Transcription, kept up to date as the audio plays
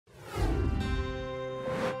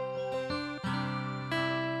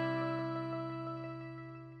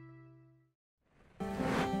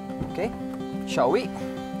Okay, shall we?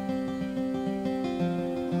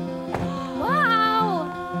 Wow!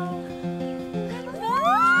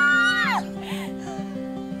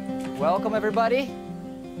 Welcome, everybody.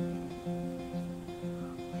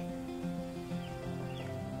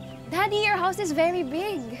 Daddy, your house is very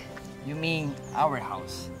big. You mean our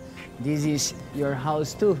house? This is your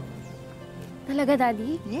house too. Talaga,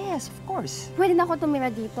 Daddy? Yes, of course. Pwede na ako tumira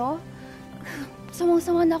dito?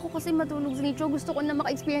 Sawang-sawa na ako kasi matulog sa nicho. Gusto ko na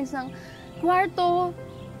maka-experience ng kwarto,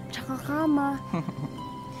 tsaka kama.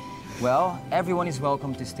 Well, everyone is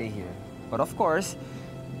welcome to stay here. But of course,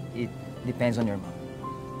 it depends on your mom.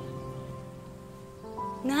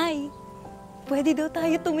 Nay, pwede daw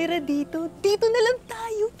tayo tumira dito. Dito na lang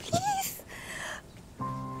tayo, please!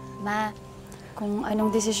 Ma, kung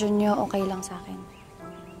anong desisyon niyo, okay lang sa akin.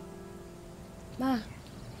 Ma,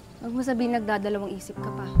 wag mo sabihin nagdadalawang isip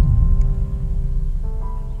ka pa.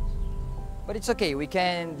 But it's okay, we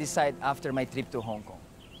can decide after my trip to Hong Kong.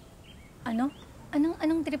 Ano?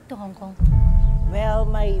 Anong trip to Hong Kong? Well,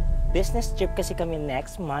 may business trip kasi kami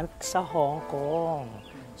next month sa Hong Kong.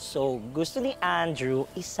 So, gusto ni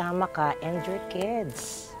Andrew, isama ka and your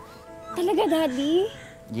kids. Talaga, Daddy?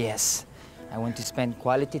 Yes, I want to spend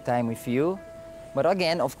quality time with you. But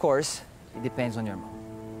again, of course, it depends on your mom.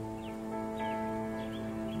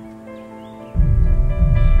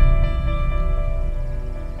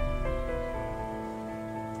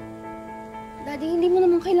 Daddy, hindi mo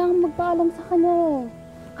naman kailangan magpaalam sa kanya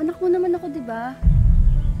eh. Anak mo naman ako, di ba?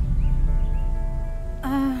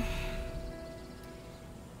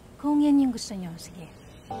 Kung yan yung gusto niyo, sige.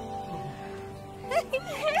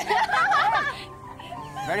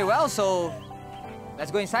 Very well, so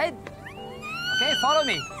let's go inside. Okay, follow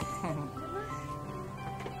me.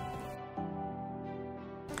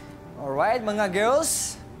 All right, mga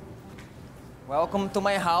girls. Welcome to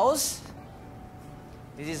my house.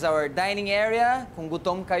 This is our dining area. Kung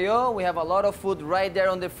gutom kayo, we have a lot of food right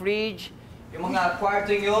there on the fridge. Yung mga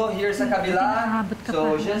kwarto nyo here sa kabila.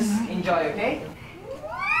 So just enjoy, okay?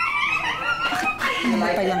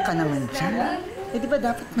 Napayang ka naman dyan. Eh, di ba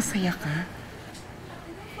dapat masaya ka?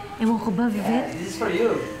 Ewan ko ba, Vivet? This is for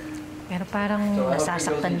you. Pero parang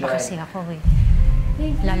nasasaktan ba kasi ako eh.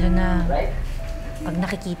 Lalo na pag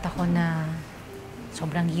nakikita ko na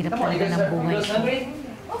sobrang hirap talaga ng buhay ko.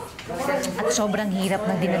 At sobrang hirap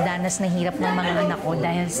na dinadanas na hirap ng mga anak ko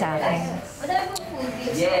dahil sa akin.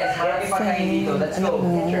 Yes, marami pa kayo dito. Let's go.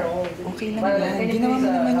 Okay lang yan. Ginawa mo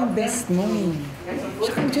naman yung best mo eh.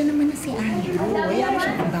 Tsaka dyan naman na si Andrew. Wala mo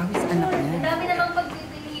siyang pagbawi sa anak niya. Dami namang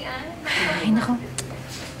pagpipilian. Ay, nako.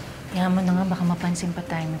 Kaya mo na nga, baka mapansin pa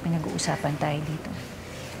tayo may pinag-uusapan tayo dito.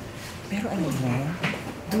 Pero alam mo,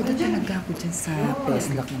 duda talaga ako dyan sa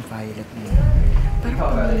peslak ng Violet mo.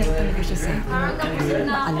 Parang pamilyar talaga siya sa akin.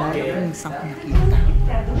 Maalala ko yung saan ko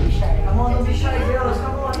nakita. Come on, don't be shy, girls.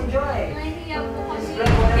 Come on, enjoy. Nahihiya po kasi.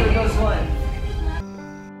 Grab whatever goes one.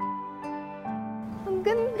 Ang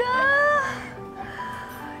ganda!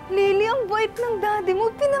 Lily, ang bait ng daddy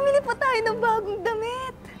mo. Pinamili pa tayo ng bagong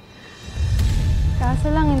damit.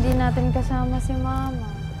 Kaso lang, hindi natin kasama si Mama.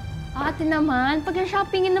 Ate naman,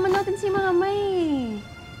 pag-shoppingin naman natin si Mama eh.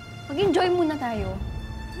 Mag-enjoy muna tayo.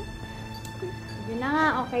 Hindi na nga,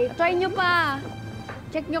 okay. Try nyo pa.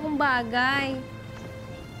 Check nyo kung bagay.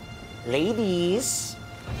 Ladies,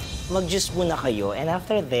 mag-juice muna kayo. And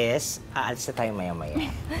after this, aalis na tayo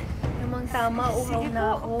maya-maya. Namang tama, uhaw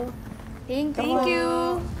na ako. Thank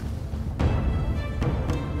you.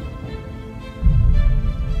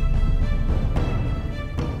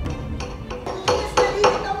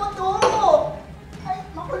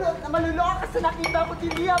 Maluloko ka sa nakita ko,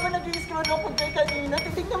 hindi habang nag-i-scroll ako kay kanina.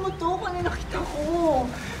 Titignan mo to kung ano nakita ko.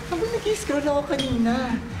 Habang nag-i-scroll ako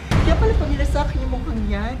kanina. Kaya pala pamila sa akin yung mukhang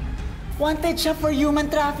yan. Wanted siya for human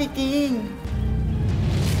trafficking.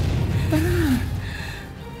 Tara.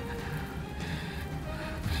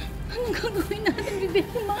 Anong gagawin natin, Vivet,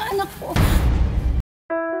 yung mga anak ko?